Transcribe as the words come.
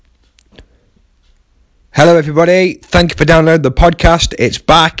Hello everybody, thank you for downloading the podcast. It's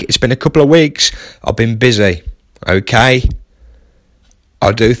back. It's been a couple of weeks. I've been busy, okay?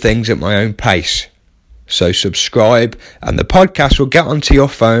 I do things at my own pace. So subscribe and the podcast will get onto your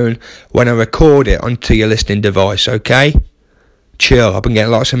phone when I record it onto your listening device, okay? Chill, I've been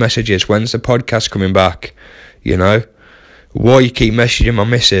getting lots of messages. When's the podcast coming back? You know? Why you keep messaging my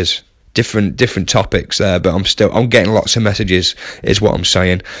missus? Different topics there, but I'm getting lots of messages is what I'm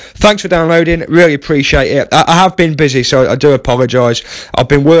saying. Thanks for downloading, really appreciate it. I have been busy, so I do apologise. I've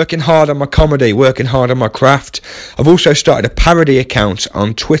been working hard on my comedy, working hard on my craft. I've also started a parody account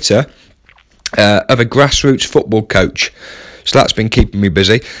on Twitter of a grassroots football coach, so that's been keeping me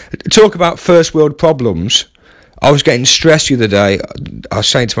busy. Talk about first world problems. I was getting stressed the other day. I was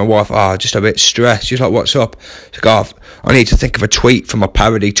saying to my wife, just a bit stressed. She's like, what's up? She's like, I need to think of a tweet for my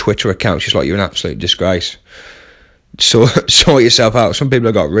parody Twitter account. She's like, you're an absolute disgrace. Sort yourself out. Some people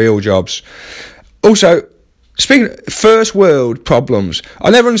have got real jobs. Also, speaking of first world problems,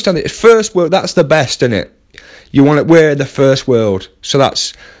 I never understand it. First world, that's the best, isn't it? We're the first world. So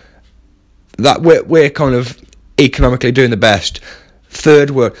we're kind of economically doing the best. Third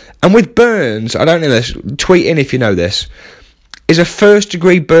world. And with burns, I don't know this, tweet in if you know this, is a first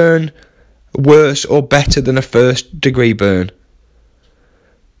degree burn worse or better than a first degree burn?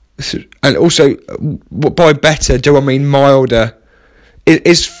 And also, by better do I mean milder?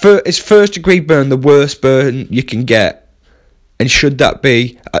 Is first degree burn the worst burn you can get? And should that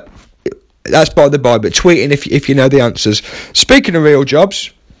be, that's by the by, but tweet in if you know the answers. Speaking of real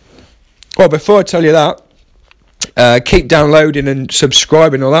jobs, well, before I tell you that, keep downloading and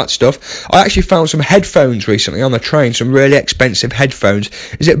subscribing, all that stuff. I actually found some headphones recently on the train, some really expensive headphones.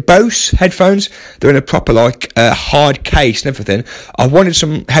 Is it Bose headphones? They're in a proper hard case and everything. I wanted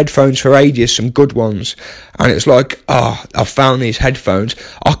some headphones for ages, some good ones, and it's like, I found these headphones.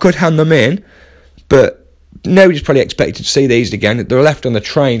 I could hand them in, but nobody's probably expected to see these again. They're left on the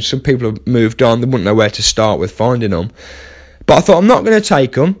train. Some people have moved on. They wouldn't know where to start with finding them. But I thought, I'm not going to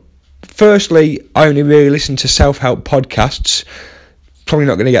take them. Firstly, I only really listen to self-help podcasts. Probably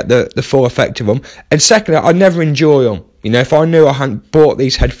not going to get the full effect of them. And secondly, I never enjoy them. You know, if I knew I hadn't bought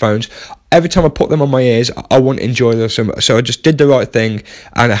these headphones, every time I put them on my ears, I wouldn't enjoy them so much. So I just did the right thing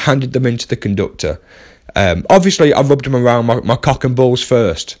and I handed them into the conductor. Obviously, I rubbed them around my cock and balls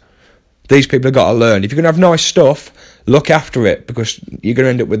first. These people have got to learn. If you're going to have nice stuff, look after it, because you're going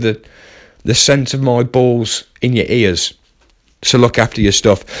to end up with the scent of my balls in your ears. So look after your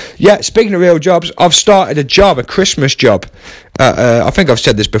stuff. Yeah, speaking of real jobs, I've started a Christmas job. I think I've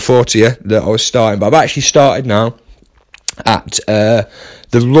said this before to you, that I was starting, but I've actually started now at the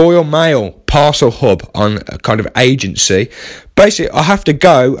Royal Mail parcel hub on a kind of agency. Basically, I have to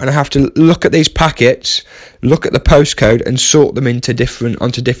go and I have to look at these packets, look at the postcode and sort them onto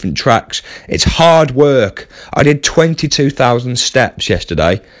different tracks. It's hard work. I did 22,000 steps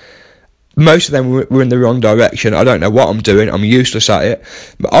yesterday. Most of them were in the wrong direction. I don't know what I'm doing. I'm useless at it.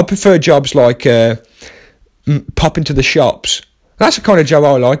 But I prefer jobs like popping to the shops. That's the kind of job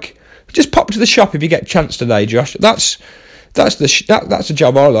I like. Just pop to the shop if you get a chance today, Josh. That's the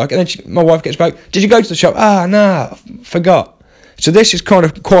job I like. And then my wife gets back, did you go to the shop? No, forgot. So this is kind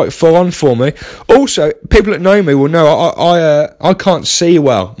of quite full on for me. Also, people that know me will know I can't see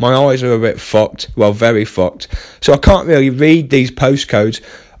well. My eyes are a bit fucked. Well, very fucked. So I can't really read these postcodes.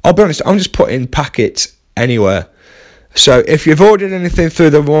 I'll be honest, I'm just putting packets anywhere. So if you've ordered anything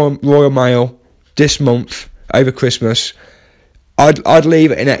through the Royal Mail this month over Christmas, I'd leave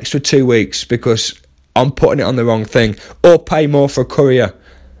it an extra 2 weeks because I'm putting it on the wrong thing. Or pay more for a courier.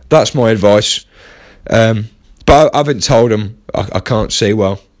 That's my advice. But I haven't told them I can't see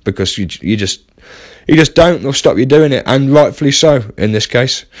well, because you just don't. They'll stop you doing it, and rightfully so in this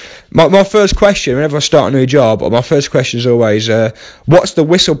case. My first question whenever I start a new job, my first question is always, what's the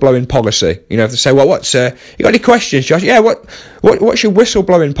whistleblowing policy? You know, if they say, well, you got any questions, Josh? Yeah, what's your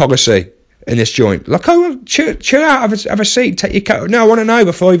whistleblowing policy in this joint? Like, chill out, have a seat, take your coat. No, I want to know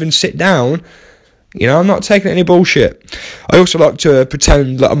before I even sit down. You know, I'm not taking any bullshit. I also like to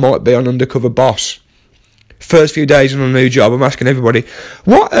pretend that I might be an undercover boss. First few days on a new job, I'm asking everybody,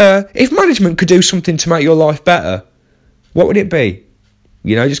 what if management could do something to make your life better, what would it be?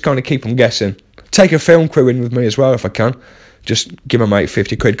 You know, just kind of keep them guessing. Take a film crew in with me as well if I can. Just give my mate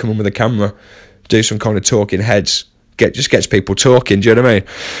 50 quid, come in with a camera, do some kind of talking heads. Just gets people talking, do you know what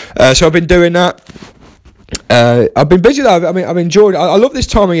I mean? So I've been doing that. I've been busy though. I mean, I've enjoyed it. I love this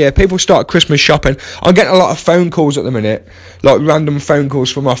time of year. People start Christmas shopping. I'm getting a lot of phone calls at the minute, like random phone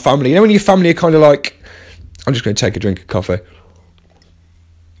calls from my family. You know when your family are kind of like, I'm just going to take a drink of coffee.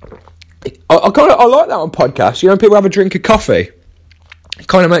 I like that on podcasts. You know, when people have a drink of coffee, it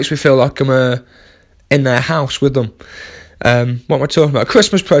kind of makes me feel like I'm in their house with them. What am I talking about?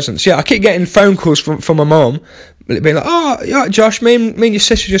 Christmas presents. Yeah, I keep getting phone calls from my mum, being like, "Oh, yeah, Josh, me and your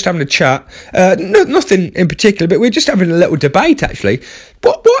sister just having a chat. Nothing in particular, but we're just having a little debate actually.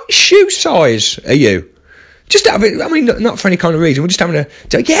 What shoe size are you? Just having, I mean, not for any kind of reason. We're just having a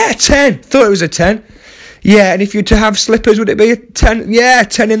 10. Thought it was a 10. Yeah, and if you were to have slippers, would it be a 10? Yeah,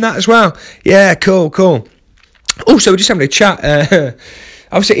 10 in that as well. Yeah, cool. Also, we're just having a chat.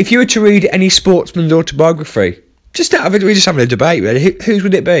 Obviously, if you were to read any sportsman's autobiography, we're just having a debate, really. Whose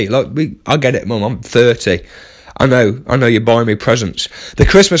would it be? I get it, Mum. I'm 30. I know you're buying me presents. The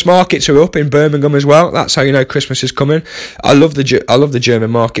Christmas markets are up in Birmingham as well. That's how you know Christmas is coming. I love the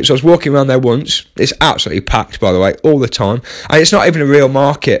German markets. I was walking around there once. It's absolutely packed, by the way, all the time. And it's not even a real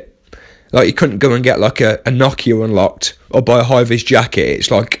market. Like, you couldn't go and get like a Nokia unlocked or buy a high-vis jacket.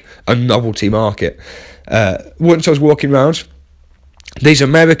 It's like a novelty market. Once I was walking around, these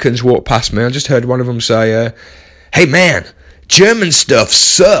Americans walked past me. I just heard one of them say, "Hey man, German stuff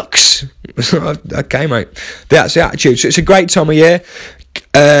sucks." Okay, mate. That's the attitude. So it's a great time of year.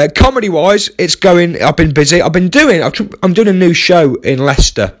 Comedy wise, it's going. I've been busy. I'm doing a new show in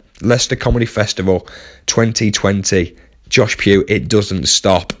Leicester Comedy Festival 2020. Josh Pugh, It Doesn't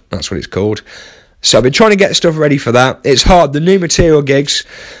Stop. That's what it's called. So I've been trying to get stuff ready for that. It's hard. The new material gigs.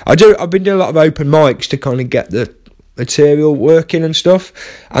 I've been doing a lot of open mics to kind of get the material working and stuff,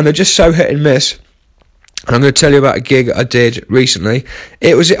 and they're just so hit and miss. And I'm going to tell you about a gig I did recently.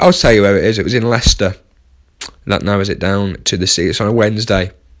 I'll tell you where it is. It was in Leicester. That narrows it down to the sea. It's on a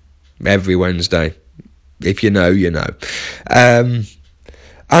Wednesday. Every Wednesday. If you know, you know. And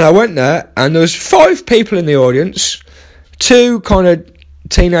I went there, and there was 5 people in the audience. 2 kind of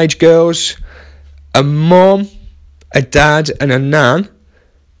teenage girls, a mum, a dad, and a nan.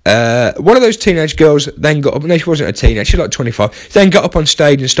 One of those teenage girls then got up. No, she wasn't a teenager. She was like 25. Then got up on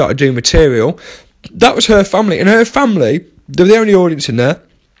stage and started doing material. That was her family, and her family, they were the only audience in there.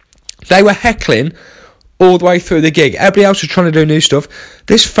 They were heckling all the way through the gig. Everybody else was trying to do new stuff.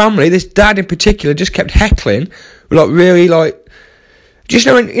 This family, this dad in particular, just kept heckling, really just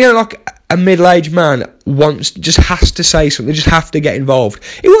like a middle-aged man just has to say something, just have to get involved.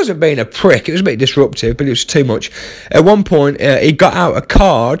 He wasn't being a prick, it was a bit disruptive, but it was too much. At one point, he got out a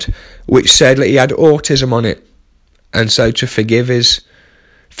card which said that he had autism on it, and so to forgive his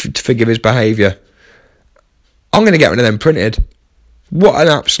behaviour. I'm going to get one of them printed. What an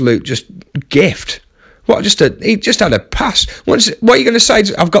absolute just gift. He just had a pass. What are you going to say?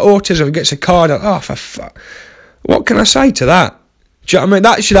 I've got autism. He gets a card. Oh, for fuck. What can I say to that? Do you know what I mean?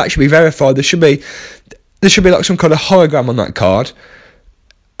 That should actually be verified. There should be like some kind of hologram on that card,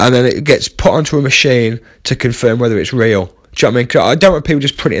 and then it gets put onto a machine to confirm whether it's real. Do you know what I mean? 'Cause I don't want people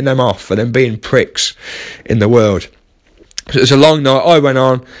just printing them off and then being pricks in the world. So it was a long night. I went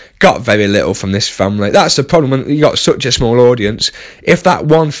on, got very little from this family. That's the problem when you got such a small audience. If that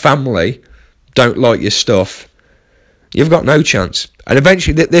one family don't like your stuff, you've got no chance. And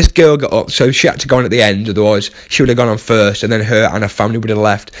eventually this girl got up, so she had to go on at the end, otherwise she would have gone on first, and then her and her family would have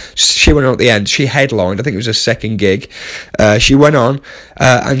left. She went on at the end. She headlined. I think it was her second gig. She went on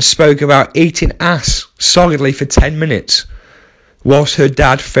and spoke about eating ass solidly for 10 minutes whilst her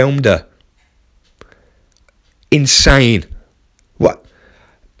dad filmed her. Insane. What?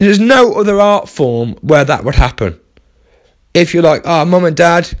 There's no other art form where that would happen. If you're like, mum and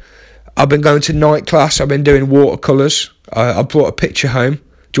dad, I've been going to night class, I've been doing watercolours, I brought a picture home,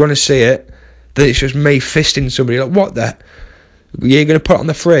 do you want to see it? Then it's just me fisting somebody, like, what the? You're going to put it on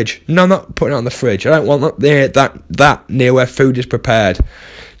the fridge? No, I'm not putting it on the fridge. I don't want that near where food is prepared.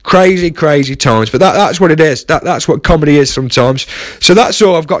 Crazy times, but that's what it is. That's what comedy is sometimes. So that's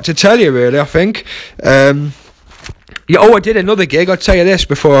all I've got to tell you, really, I think. I did another gig. I'll tell you this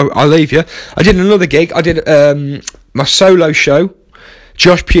before I leave you. I did another gig. I did my solo show.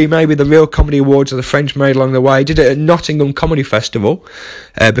 Josh Pugh, maybe the Real Comedy Awards, or the French made along the way. Did it at Nottingham Comedy Festival.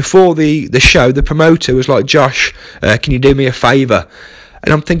 Before the show, the promoter was like, "Josh, can you do me a favour?"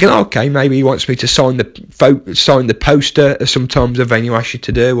 And I'm thinking, okay, maybe he wants me to sign the poster, as sometimes a venue asks you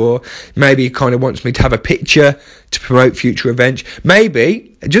to do, or maybe he kind of wants me to have a picture to promote future events.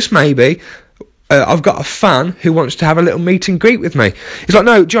 Maybe, just maybe, I've got a fan who wants to have a little meet and greet with me. He's like,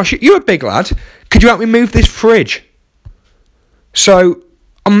 "No, Josh, you're a big lad. Could you help me move this fridge?" So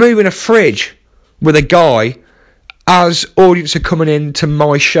I'm moving a fridge with a guy as audience are coming in to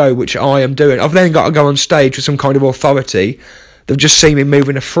my show, which I am doing. I've then got to go on stage with some kind of authority. They've just seen me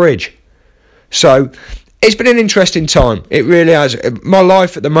moving a fridge. So it's been an interesting time. It really has. My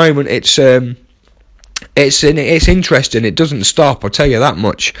life at the moment, it's interesting. It doesn't stop, I'll tell you that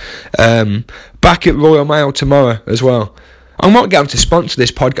much. Back at Royal Mail tomorrow as well. I might get them to sponsor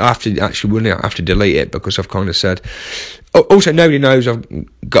this podcast. Actually, I have to delete it because I've kind of said. Also, nobody knows I've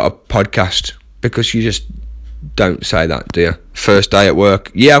got a podcast because you just don't say that, do you? First day at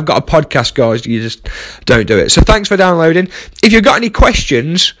work. Yeah, I've got a podcast, guys. You just don't do it. So thanks for downloading. If you've got any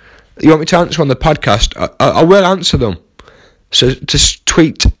questions you want me to answer on the podcast, I will answer them. So just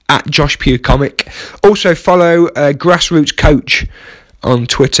tweet at Josh Pugh Comic. Also follow Grassroots Coach on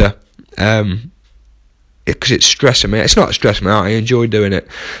Twitter. Because it's stressing me. It's not stressing me out. I enjoy doing it.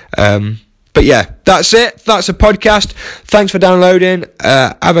 But yeah, that's it. That's a podcast. Thanks for downloading.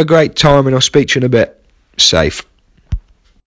 Have a great time, and I'll speak to you in a bit. Safe.